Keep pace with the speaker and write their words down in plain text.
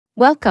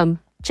Welcome,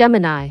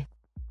 Gemini.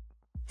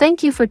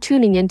 Thank you for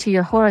tuning into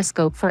your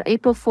horoscope for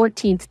April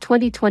 14th,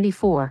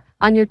 2024,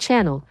 on your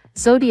channel,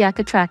 Zodiac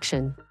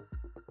Attraction.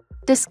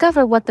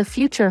 Discover what the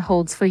future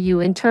holds for you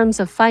in terms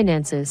of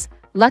finances,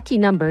 lucky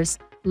numbers,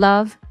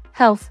 love,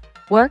 health,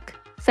 work,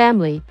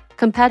 family,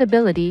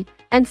 compatibility,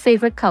 and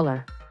favorite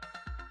color.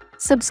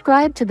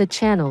 Subscribe to the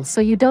channel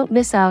so you don't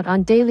miss out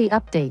on daily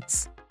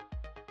updates.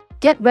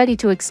 Get ready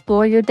to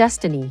explore your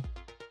destiny.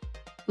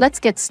 Let's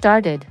get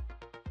started.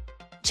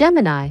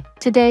 Gemini,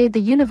 today the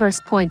universe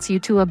points you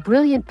to a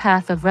brilliant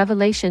path of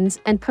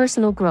revelations and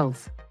personal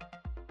growth.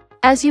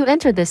 As you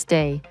enter this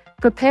day,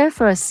 prepare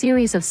for a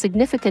series of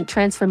significant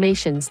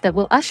transformations that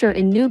will usher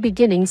in new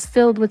beginnings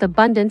filled with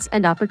abundance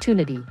and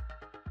opportunity.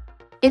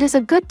 It is a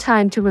good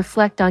time to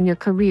reflect on your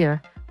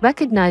career,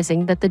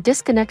 recognizing that the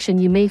disconnection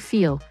you may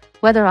feel,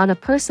 whether on a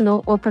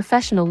personal or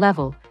professional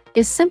level,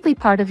 is simply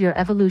part of your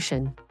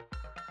evolution.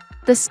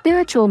 The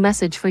spiritual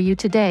message for you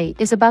today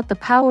is about the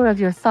power of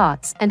your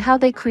thoughts and how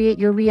they create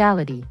your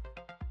reality.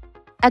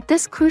 At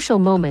this crucial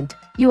moment,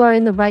 you are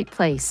in the right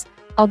place,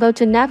 although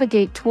to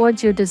navigate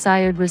towards your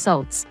desired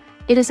results,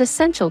 it is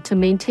essential to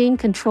maintain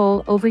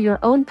control over your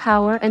own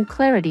power and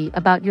clarity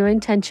about your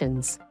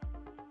intentions.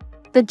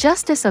 The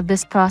justice of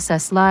this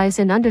process lies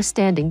in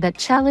understanding that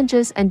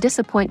challenges and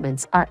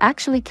disappointments are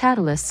actually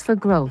catalysts for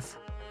growth.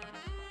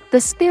 The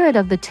spirit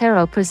of the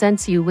tarot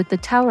presents you with the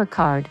Tower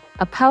card,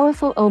 a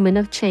powerful omen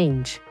of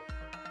change.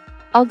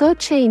 Although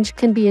change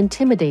can be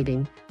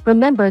intimidating,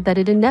 remember that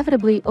it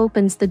inevitably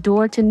opens the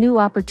door to new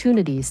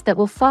opportunities that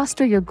will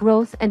foster your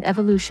growth and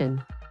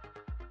evolution.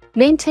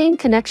 Maintain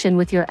connection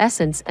with your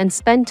essence and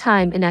spend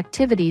time in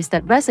activities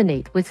that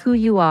resonate with who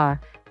you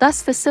are,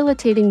 thus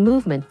facilitating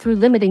movement through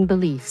limiting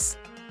beliefs.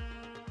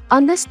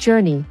 On this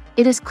journey,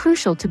 it is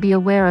crucial to be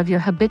aware of your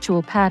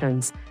habitual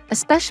patterns,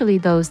 especially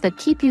those that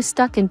keep you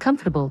stuck in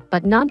comfortable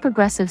but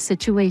non-progressive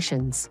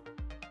situations.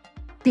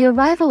 The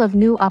arrival of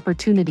new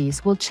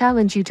opportunities will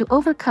challenge you to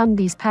overcome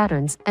these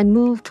patterns and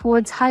move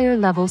towards higher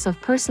levels of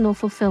personal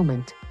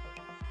fulfillment.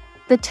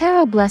 The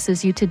tarot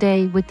blesses you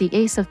today with the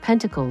Ace of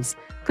Pentacles,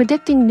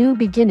 predicting new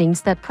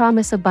beginnings that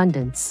promise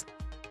abundance.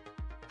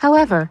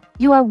 However,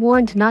 you are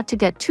warned not to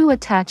get too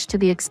attached to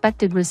the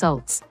expected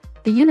results.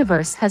 The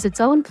universe has its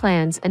own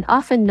plans and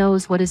often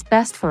knows what is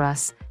best for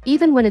us,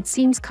 even when it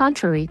seems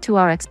contrary to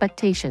our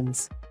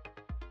expectations.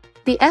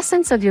 The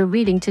essence of your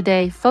reading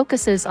today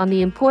focuses on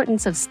the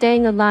importance of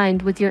staying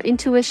aligned with your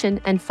intuition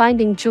and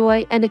finding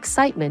joy and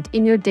excitement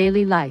in your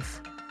daily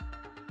life.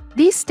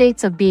 These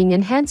states of being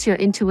enhance your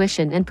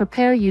intuition and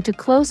prepare you to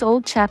close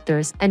old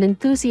chapters and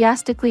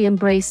enthusiastically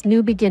embrace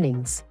new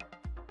beginnings.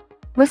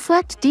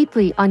 Reflect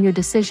deeply on your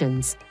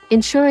decisions,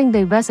 ensuring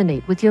they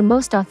resonate with your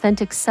most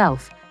authentic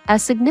self,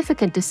 as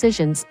significant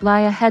decisions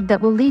lie ahead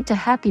that will lead to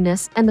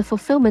happiness and the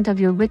fulfillment of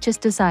your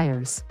richest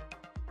desires.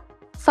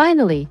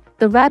 Finally,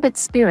 the rabbit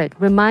spirit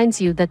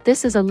reminds you that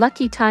this is a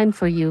lucky time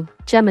for you,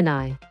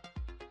 Gemini.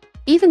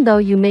 Even though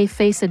you may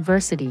face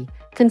adversity,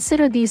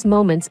 consider these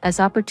moments as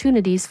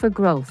opportunities for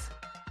growth.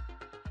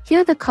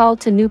 Hear the call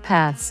to new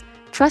paths,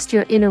 trust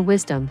your inner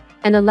wisdom,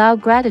 and allow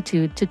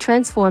gratitude to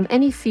transform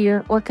any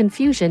fear or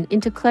confusion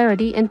into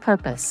clarity and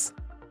purpose.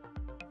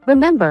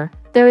 Remember,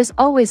 there is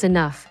always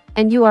enough,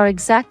 and you are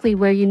exactly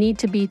where you need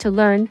to be to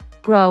learn,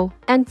 grow,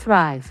 and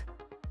thrive.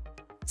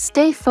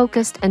 Stay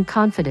focused and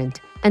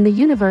confident, and the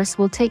universe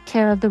will take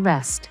care of the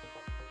rest.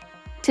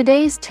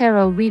 Today's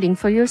tarot reading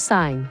for your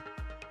sign.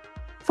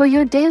 For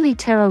your daily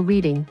tarot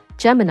reading,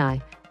 Gemini,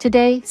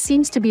 today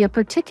seems to be a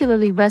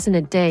particularly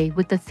resonant day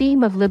with the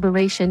theme of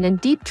liberation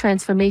and deep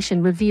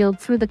transformation revealed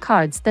through the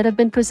cards that have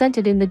been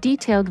presented in the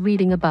detailed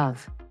reading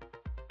above.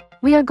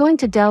 We are going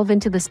to delve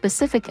into the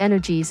specific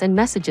energies and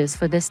messages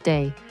for this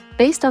day,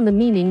 based on the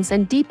meanings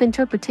and deep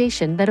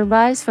interpretation that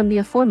arise from the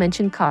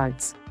aforementioned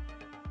cards.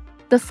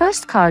 The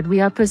first card we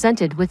are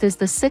presented with is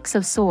the Six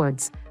of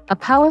Swords, a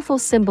powerful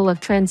symbol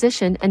of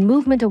transition and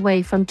movement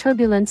away from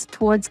turbulence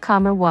towards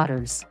calmer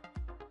waters.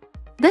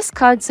 This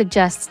card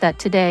suggests that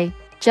today,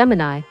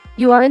 Gemini,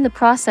 you are in the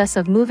process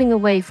of moving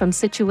away from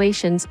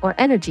situations or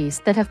energies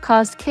that have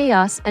caused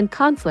chaos and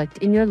conflict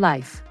in your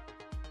life.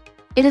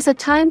 It is a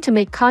time to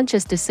make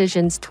conscious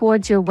decisions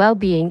towards your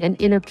well-being and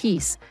inner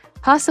peace,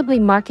 possibly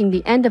marking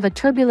the end of a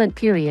turbulent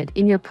period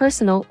in your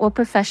personal or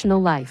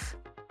professional life.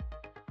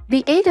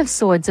 The Eight of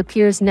Swords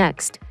appears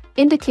next,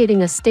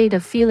 indicating a state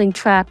of feeling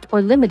trapped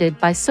or limited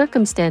by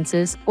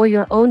circumstances or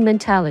your own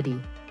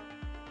mentality.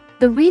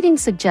 The reading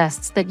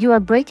suggests that you are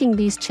breaking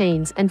these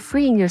chains and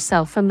freeing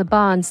yourself from the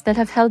bonds that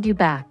have held you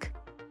back.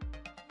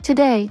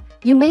 Today,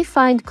 you may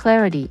find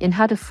clarity in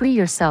how to free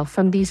yourself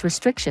from these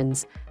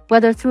restrictions,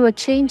 whether through a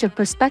change of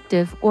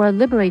perspective or a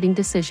liberating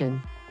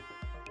decision.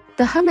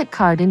 The Hermit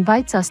card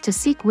invites us to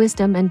seek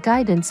wisdom and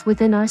guidance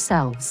within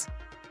ourselves.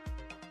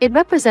 It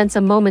represents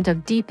a moment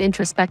of deep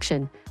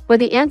introspection, where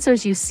the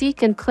answers you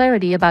seek and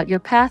clarity about your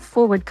path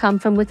forward come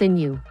from within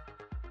you.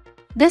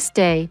 This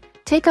day,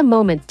 take a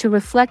moment to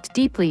reflect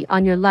deeply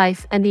on your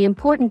life and the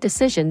important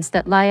decisions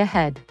that lie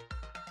ahead.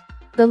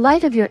 The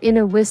light of your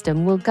inner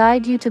wisdom will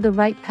guide you to the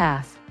right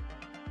path.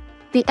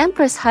 The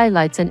Empress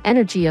highlights an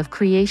energy of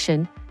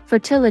creation,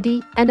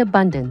 fertility, and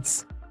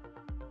abundance.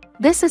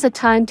 This is a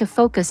time to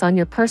focus on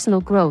your personal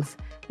growth,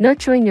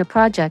 nurturing your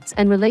projects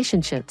and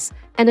relationships,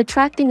 and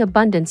attracting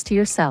abundance to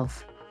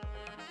yourself.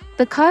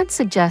 The card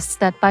suggests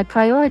that by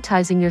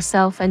prioritizing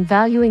yourself and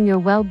valuing your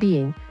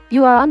well-being,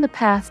 you are on the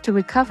path to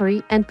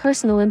recovery and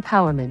personal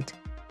empowerment.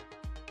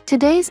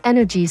 Today's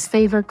energies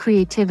favor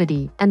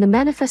creativity and the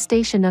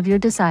manifestation of your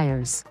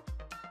desires.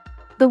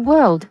 The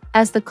World,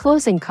 as the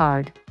closing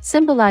card,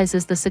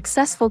 symbolizes the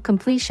successful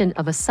completion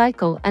of a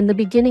cycle and the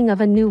beginning of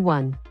a new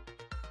one.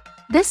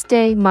 This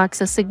day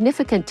marks a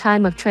significant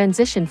time of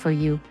transition for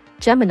you,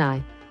 Gemini,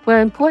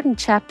 where important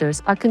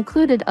chapters are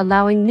concluded,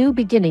 allowing new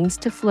beginnings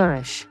to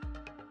flourish.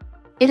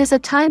 It is a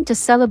time to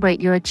celebrate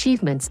your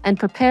achievements and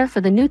prepare for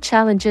the new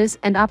challenges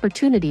and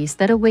opportunities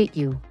that await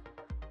you.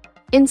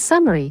 In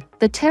summary,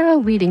 the tarot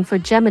reading for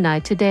Gemini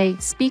today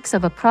speaks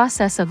of a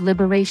process of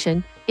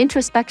liberation,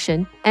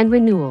 introspection, and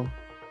renewal.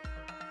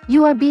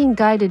 You are being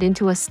guided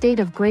into a state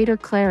of greater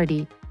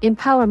clarity,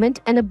 empowerment,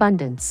 and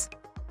abundance.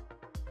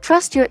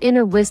 Trust your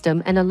inner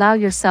wisdom and allow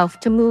yourself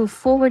to move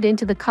forward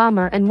into the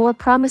calmer and more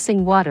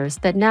promising waters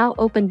that now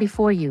open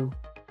before you.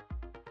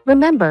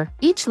 Remember,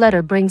 each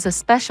letter brings a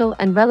special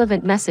and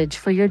relevant message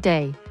for your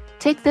day.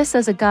 Take this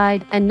as a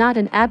guide and not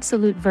an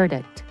absolute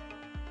verdict.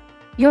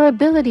 Your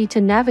ability to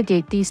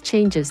navigate these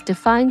changes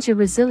defines your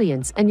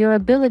resilience and your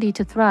ability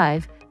to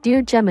thrive,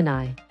 dear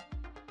Gemini.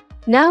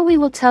 Now we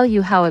will tell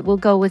you how it will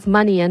go with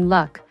money and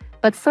luck,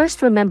 but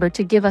first remember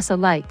to give us a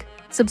like,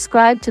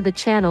 subscribe to the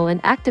channel and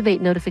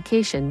activate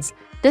notifications.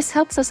 This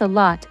helps us a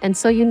lot and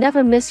so you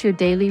never miss your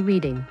daily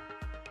reading.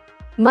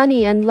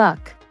 Money and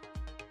luck.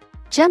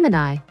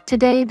 Gemini,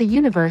 today the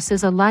universe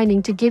is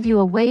aligning to give you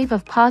a wave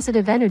of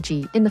positive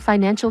energy in the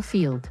financial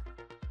field.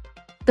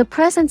 The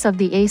presence of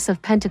the Ace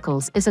of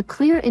Pentacles is a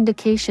clear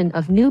indication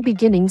of new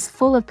beginnings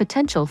full of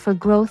potential for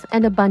growth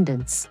and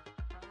abundance.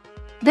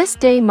 This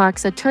day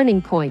marks a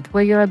turning point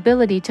where your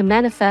ability to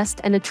manifest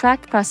and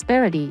attract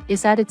prosperity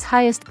is at its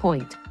highest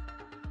point.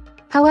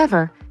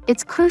 However,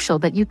 it's crucial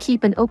that you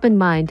keep an open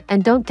mind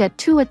and don't get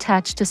too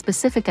attached to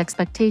specific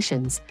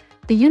expectations.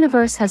 The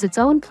universe has its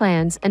own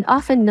plans and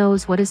often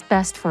knows what is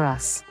best for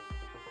us.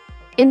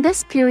 In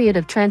this period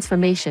of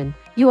transformation,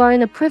 you are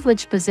in a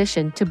privileged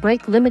position to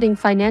break limiting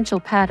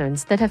financial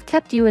patterns that have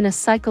kept you in a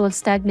cycle of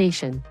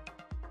stagnation.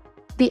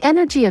 The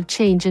energy of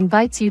change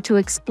invites you to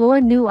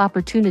explore new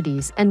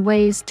opportunities and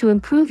ways to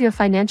improve your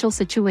financial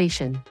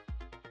situation.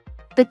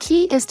 The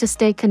key is to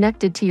stay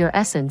connected to your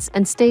essence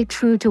and stay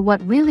true to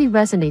what really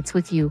resonates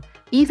with you,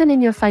 even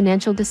in your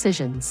financial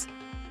decisions.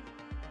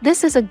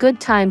 This is a good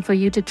time for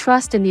you to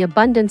trust in the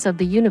abundance of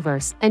the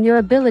universe and your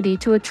ability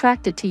to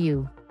attract it to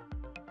you.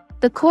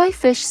 The Koi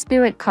Fish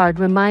Spirit card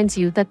reminds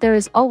you that there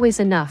is always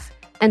enough,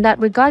 and that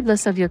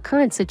regardless of your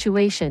current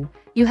situation,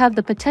 you have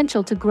the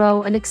potential to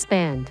grow and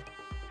expand.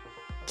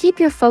 Keep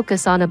your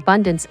focus on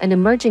abundance and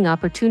emerging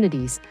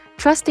opportunities,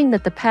 trusting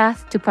that the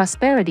path to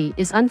prosperity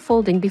is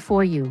unfolding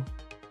before you.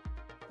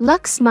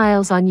 Luck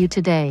smiles on you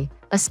today,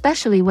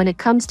 especially when it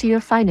comes to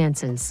your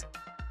finances.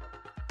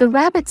 The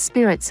Rabbit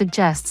Spirit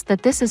suggests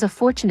that this is a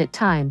fortunate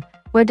time,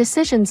 where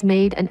decisions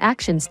made and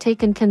actions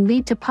taken can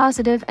lead to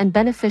positive and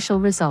beneficial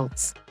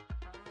results.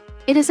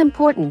 It is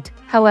important,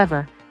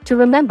 however, to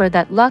remember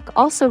that luck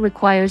also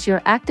requires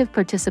your active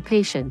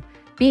participation,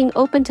 being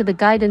open to the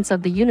guidance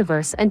of the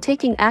universe and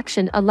taking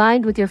action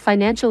aligned with your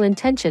financial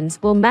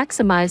intentions will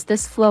maximize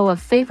this flow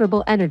of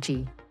favorable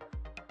energy.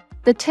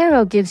 The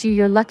tarot gives you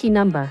your lucky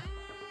number.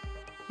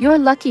 Your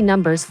lucky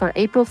numbers for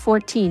April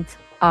 14th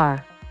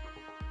are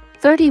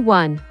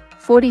 31,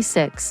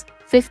 46,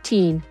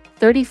 15,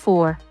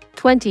 34,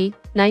 20,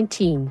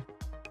 19.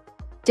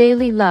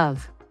 Daily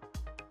love.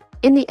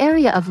 In the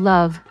area of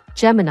love,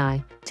 Gemini,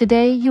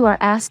 today you are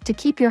asked to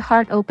keep your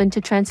heart open to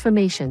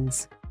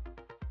transformations.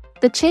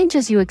 The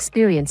changes you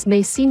experience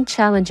may seem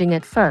challenging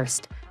at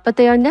first, but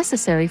they are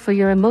necessary for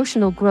your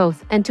emotional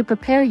growth and to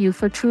prepare you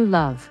for true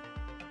love.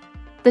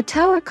 The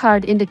Tower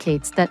card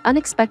indicates that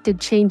unexpected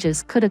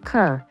changes could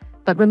occur,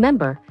 but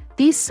remember,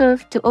 these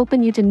serve to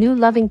open you to new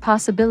loving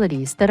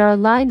possibilities that are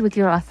aligned with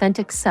your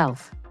authentic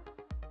self.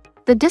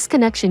 The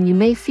disconnection you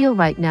may feel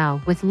right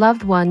now with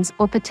loved ones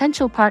or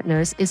potential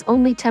partners is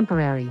only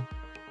temporary.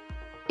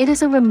 It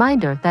is a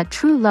reminder that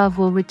true love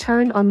will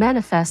return or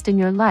manifest in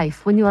your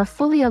life when you are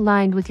fully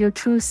aligned with your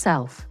true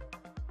self.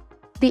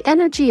 The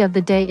energy of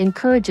the day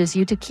encourages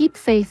you to keep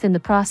faith in the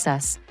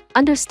process,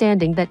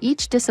 understanding that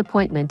each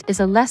disappointment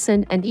is a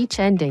lesson and each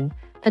ending,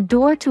 a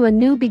door to a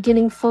new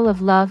beginning full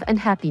of love and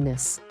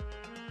happiness.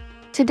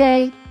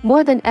 Today,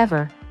 more than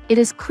ever, it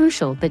is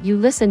crucial that you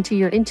listen to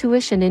your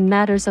intuition in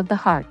matters of the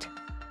heart.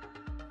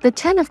 The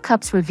Ten of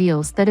Cups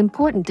reveals that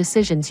important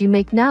decisions you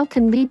make now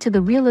can lead to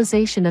the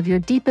realization of your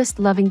deepest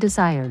loving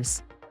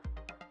desires.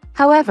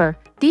 However,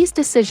 these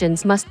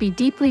decisions must be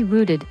deeply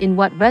rooted in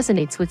what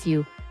resonates with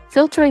you,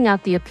 filtering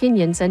out the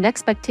opinions and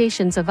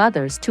expectations of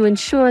others to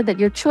ensure that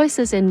your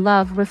choices in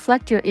love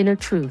reflect your inner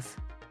truth.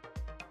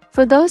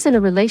 For those in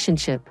a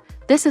relationship,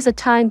 this is a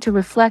time to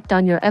reflect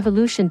on your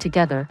evolution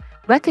together,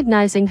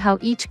 recognizing how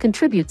each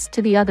contributes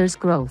to the other's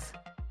growth.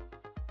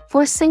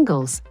 For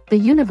singles, the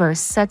universe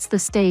sets the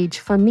stage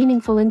for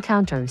meaningful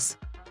encounters.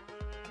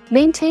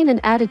 Maintain an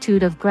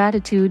attitude of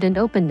gratitude and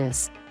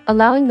openness,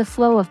 allowing the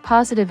flow of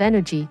positive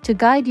energy to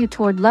guide you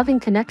toward loving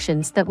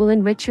connections that will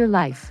enrich your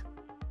life.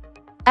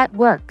 At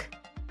work.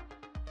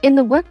 In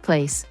the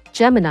workplace,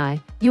 Gemini,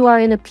 you are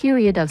in a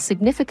period of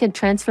significant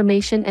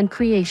transformation and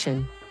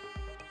creation.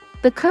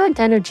 The current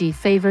energy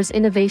favors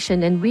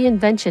innovation and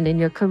reinvention in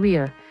your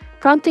career,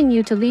 prompting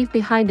you to leave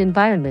behind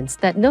environments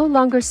that no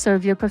longer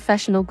serve your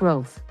professional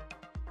growth.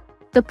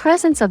 The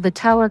presence of the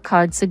Tower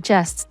card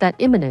suggests that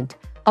imminent,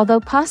 although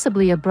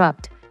possibly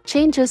abrupt,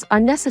 changes are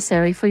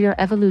necessary for your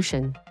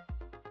evolution.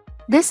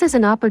 This is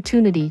an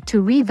opportunity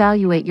to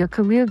reevaluate your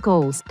career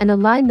goals and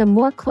align them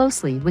more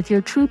closely with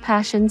your true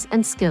passions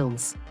and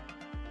skills.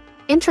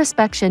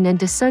 Introspection and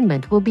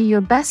discernment will be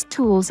your best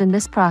tools in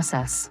this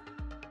process.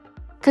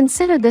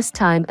 Consider this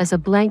time as a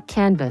blank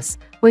canvas,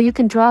 where you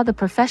can draw the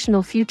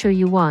professional future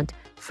you want,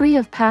 free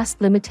of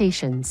past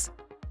limitations.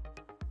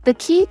 The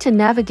key to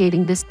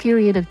navigating this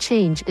period of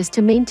change is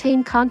to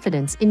maintain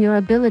confidence in your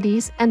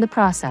abilities and the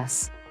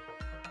process.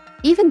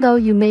 Even though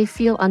you may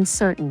feel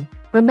uncertain,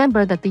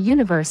 remember that the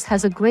universe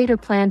has a greater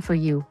plan for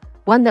you,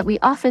 one that we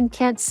often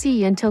can't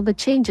see until the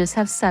changes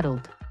have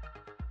settled.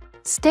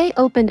 Stay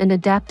open and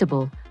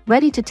adaptable,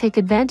 ready to take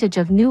advantage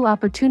of new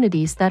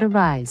opportunities that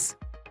arise.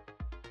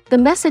 The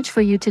message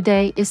for you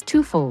today is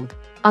twofold.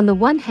 On the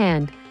one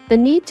hand, the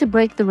need to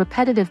break the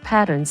repetitive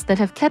patterns that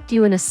have kept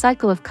you in a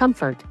cycle of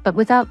comfort but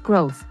without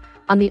growth.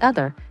 On the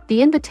other,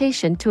 the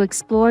invitation to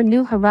explore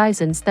new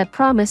horizons that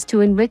promise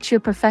to enrich your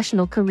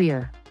professional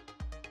career.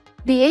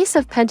 The Ace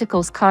of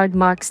Pentacles card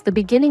marks the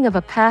beginning of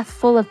a path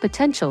full of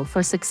potential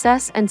for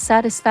success and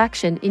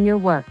satisfaction in your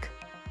work.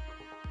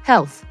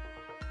 Health.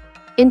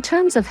 In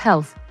terms of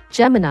health,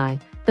 Gemini,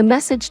 the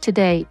message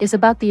today is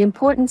about the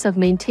importance of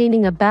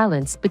maintaining a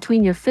balance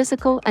between your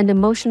physical and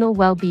emotional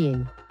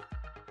well-being.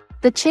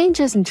 The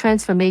changes and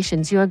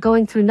transformations you are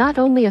going through not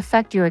only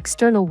affect your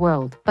external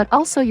world but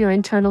also your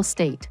internal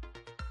state.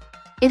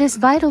 It is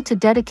vital to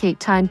dedicate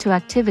time to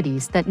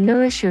activities that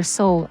nourish your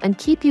soul and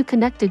keep you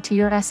connected to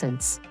your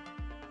essence.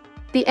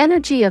 The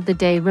energy of the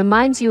day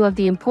reminds you of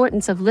the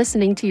importance of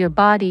listening to your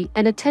body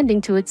and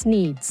attending to its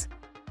needs.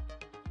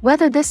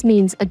 Whether this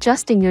means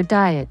adjusting your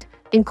diet,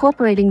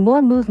 incorporating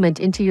more movement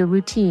into your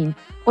routine,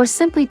 or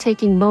simply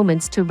taking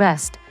moments to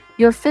rest,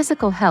 your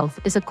physical health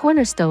is a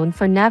cornerstone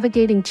for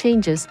navigating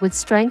changes with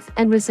strength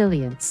and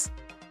resilience.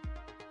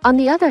 On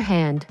the other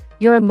hand,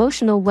 your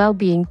emotional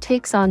well-being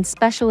takes on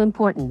special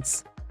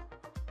importance.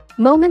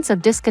 Moments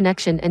of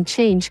disconnection and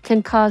change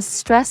can cause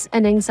stress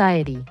and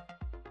anxiety.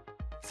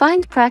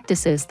 Find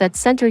practices that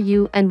center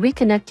you and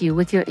reconnect you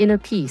with your inner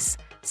peace,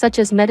 such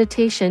as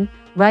meditation,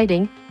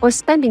 writing, or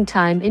spending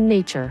time in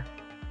nature.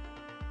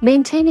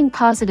 Maintaining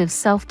positive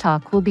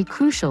self-talk will be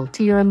crucial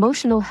to your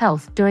emotional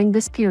health during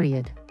this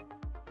period.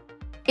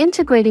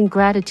 Integrating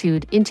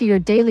gratitude into your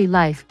daily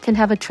life can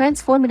have a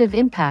transformative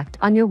impact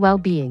on your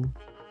well-being.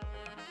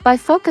 By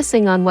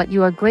focusing on what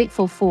you are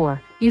grateful for,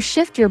 you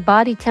shift your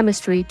body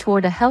chemistry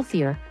toward a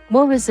healthier,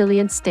 more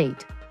resilient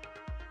state.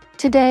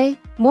 Today,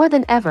 more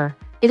than ever,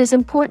 it is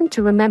important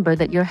to remember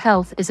that your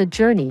health is a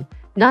journey,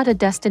 not a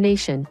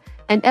destination,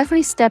 and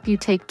every step you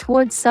take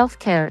towards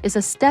self-care is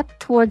a step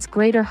towards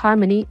greater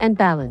harmony and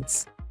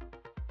balance.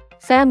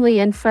 Family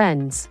and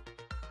friends.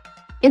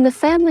 In the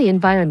family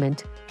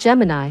environment,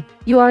 Gemini,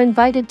 you are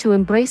invited to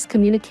embrace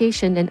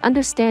communication and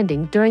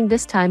understanding during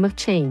this time of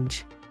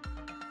change.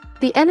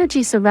 The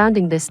energy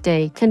surrounding this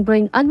day can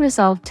bring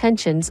unresolved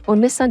tensions or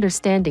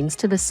misunderstandings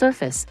to the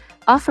surface,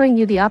 offering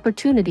you the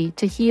opportunity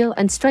to heal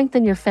and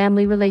strengthen your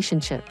family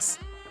relationships.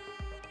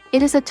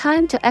 It is a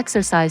time to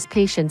exercise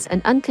patience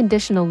and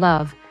unconditional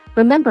love,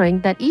 remembering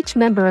that each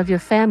member of your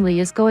family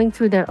is going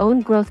through their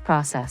own growth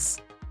process.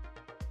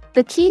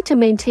 The key to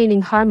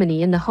maintaining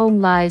harmony in the home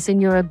lies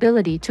in your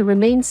ability to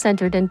remain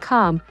centered and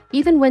calm,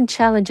 even when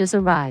challenges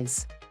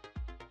arise.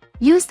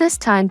 Use this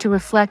time to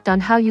reflect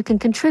on how you can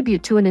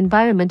contribute to an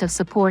environment of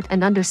support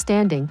and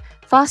understanding,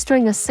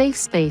 fostering a safe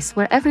space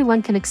where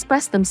everyone can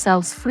express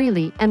themselves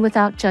freely and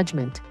without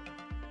judgment.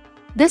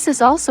 This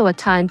is also a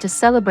time to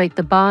celebrate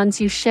the bonds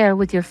you share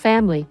with your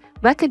family,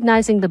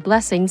 recognizing the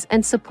blessings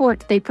and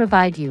support they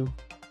provide you.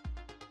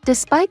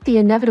 Despite the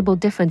inevitable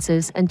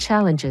differences and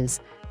challenges,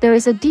 there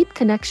is a deep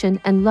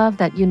connection and love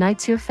that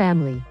unites your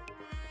family.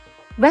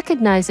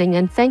 Recognizing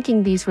and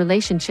thanking these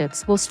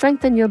relationships will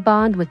strengthen your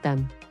bond with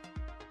them.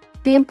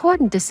 The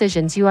important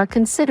decisions you are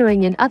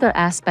considering in other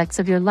aspects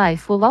of your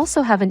life will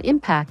also have an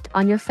impact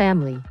on your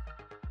family.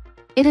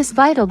 It is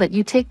vital that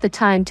you take the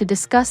time to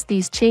discuss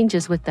these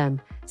changes with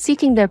them,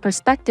 seeking their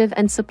perspective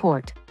and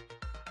support.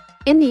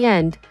 In the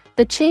end,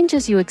 the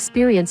changes you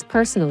experience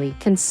personally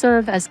can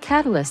serve as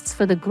catalysts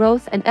for the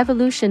growth and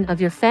evolution of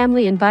your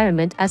family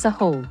environment as a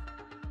whole.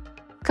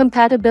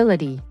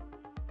 Compatibility.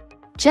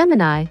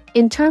 Gemini,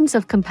 in terms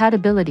of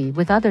compatibility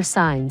with other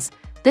signs,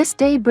 this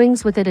day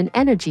brings with it an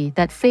energy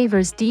that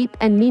favors deep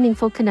and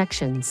meaningful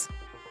connections.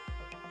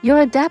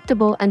 Your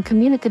adaptable and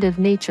communicative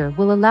nature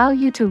will allow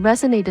you to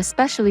resonate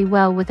especially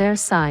well with air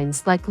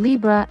signs like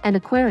Libra and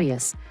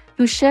Aquarius,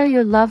 who share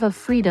your love of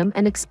freedom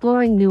and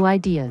exploring new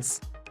ideas.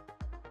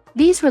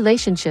 These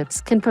relationships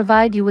can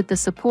provide you with the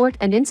support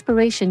and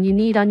inspiration you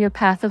need on your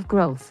path of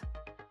growth.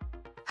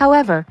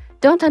 However,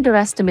 don't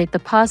underestimate the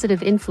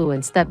positive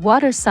influence that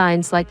water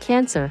signs like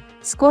Cancer,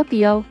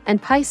 Scorpio,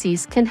 and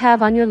Pisces can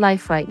have on your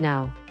life right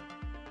now.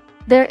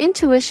 Their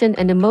intuition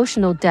and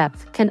emotional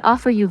depth can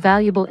offer you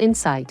valuable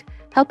insight,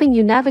 helping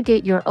you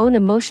navigate your own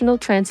emotional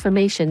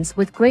transformations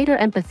with greater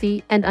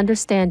empathy and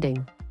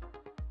understanding.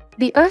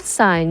 The earth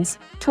signs,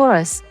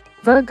 Taurus,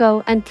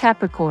 Virgo, and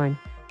Capricorn,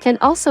 can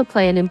also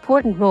play an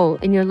important role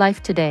in your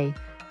life today,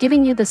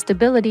 giving you the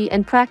stability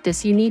and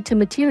practice you need to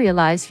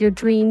materialize your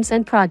dreams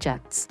and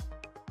projects.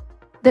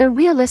 Their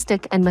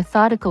realistic and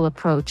methodical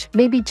approach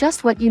may be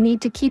just what you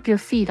need to keep your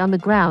feet on the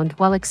ground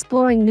while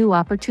exploring new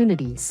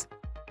opportunities.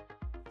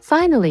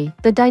 Finally,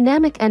 the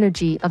dynamic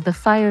energy of the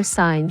fire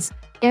signs,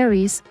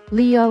 Aries,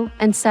 Leo,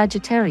 and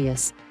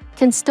Sagittarius,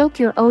 can stoke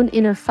your own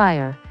inner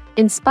fire,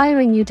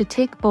 inspiring you to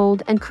take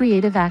bold and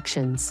creative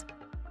actions.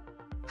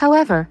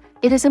 However,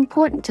 it is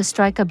important to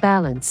strike a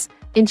balance,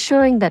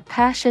 ensuring that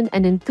passion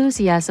and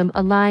enthusiasm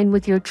align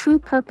with your true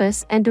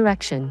purpose and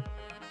direction.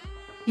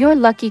 Your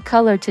lucky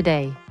color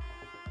today.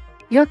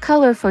 Your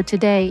color for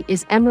today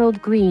is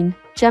emerald green,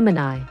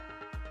 Gemini.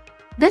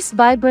 This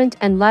vibrant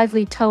and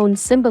lively tone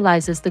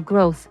symbolizes the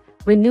growth,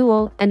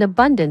 renewal, and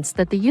abundance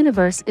that the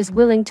universe is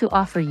willing to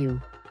offer you.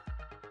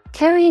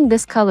 Carrying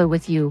this color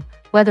with you,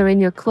 whether in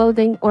your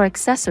clothing or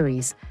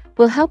accessories,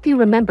 will help you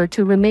remember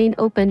to remain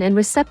open and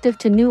receptive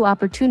to new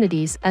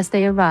opportunities as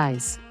they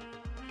arise.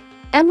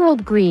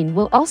 Emerald green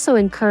will also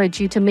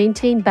encourage you to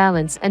maintain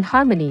balance and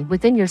harmony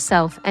within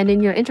yourself and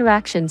in your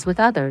interactions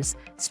with others,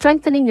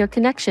 strengthening your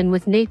connection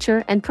with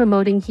nature and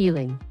promoting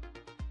healing.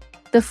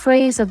 The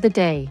phrase of the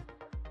day.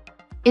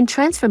 In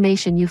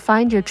transformation you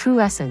find your true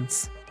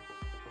essence.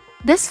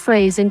 This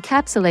phrase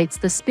encapsulates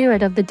the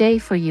spirit of the day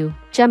for you,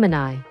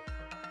 Gemini.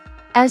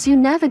 As you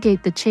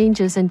navigate the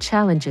changes and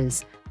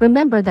challenges,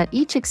 remember that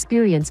each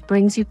experience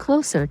brings you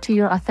closer to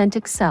your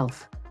authentic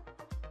self.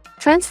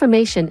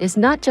 Transformation is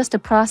not just a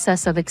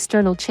process of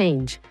external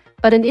change,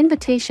 but an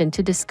invitation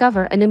to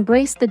discover and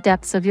embrace the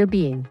depths of your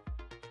being.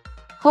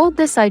 Hold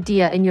this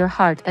idea in your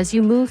heart as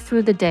you move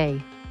through the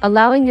day,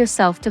 allowing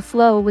yourself to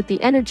flow with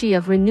the energy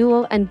of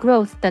renewal and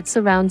growth that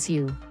surrounds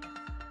you.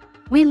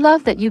 We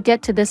love that you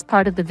get to this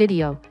part of the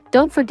video.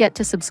 Don't forget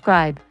to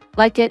subscribe,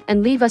 like it,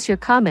 and leave us your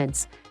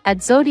comments.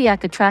 At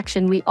Zodiac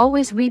Attraction we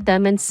always read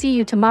them and see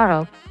you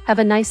tomorrow. Have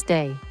a nice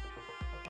day.